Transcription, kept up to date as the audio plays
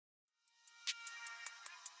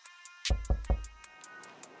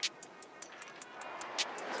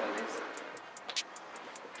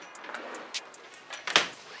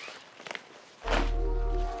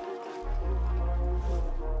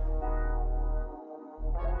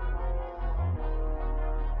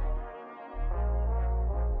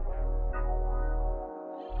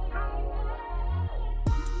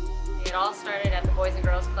It all started at the Boys and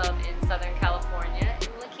Girls Club in Southern California,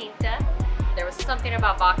 in La Quinta. There was something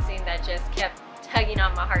about boxing that just kept tugging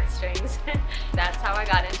on my heartstrings. That's how I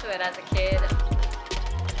got into it as a kid.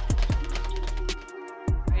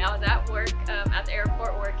 I was at work, at the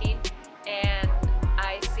airport working, and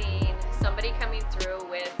I seen somebody coming through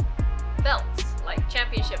with belts, like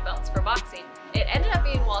championship belts for boxing. It ended up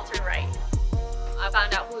being Walter Wright. I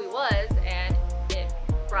found out who he was, and it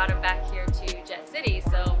brought him back here to Jet City.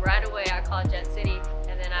 So right away I called Jet City,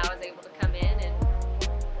 and then I was able to come in, and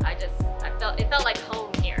it felt like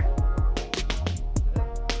home here.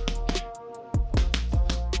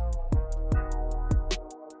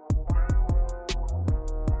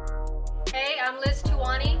 Hey, I'm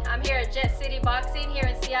Tuani. I'm here at Jet City Boxing here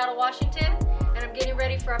in Seattle, Washington, and I'm getting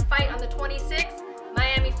ready for a fight on the 26th,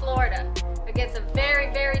 Miami, Florida, against a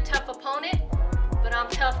very, very tough opponent, but I'm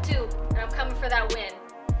tough too, and I'm coming for that win.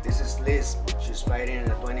 This is Liz. She's fighting on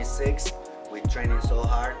the 26th. We're training so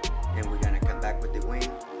hard, and we're gonna come back with the win.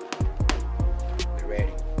 We're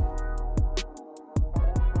ready.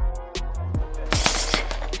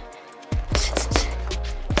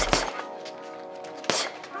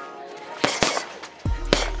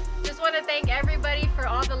 Just want to thank everybody for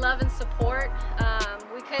all the love and support.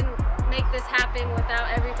 We couldn't make this happen without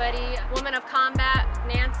everybody. Woman of Combat,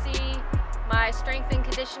 Nancy, my strength and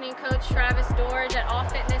conditioning coach, Travis Dorge at All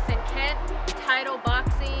Fitness in Kent, Title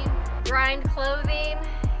Boxing, Grind Clothing.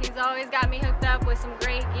 He's always got me hooked up with some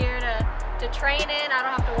great gear to train in. I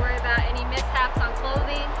don't have to worry about any mishaps on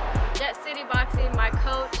clothing. Jet City Boxing, my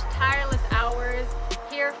coach, tireless hours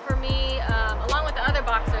here for me, along with the other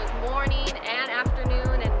boxers, morning and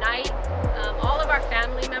afternoon and night. All of our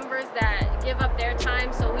family members that give up their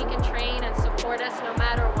time so we can train and support us no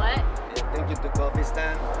matter what. Thank you to Coffee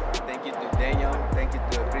Stand. Thank you to Daniel. Thank you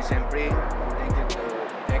to Christian Bree. Thank you to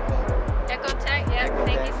eckel.tech, yeah,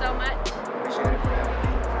 thank you so much. Appreciate it for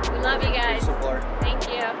everything. We love you guys. Support. Thank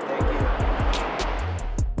you. Thank you.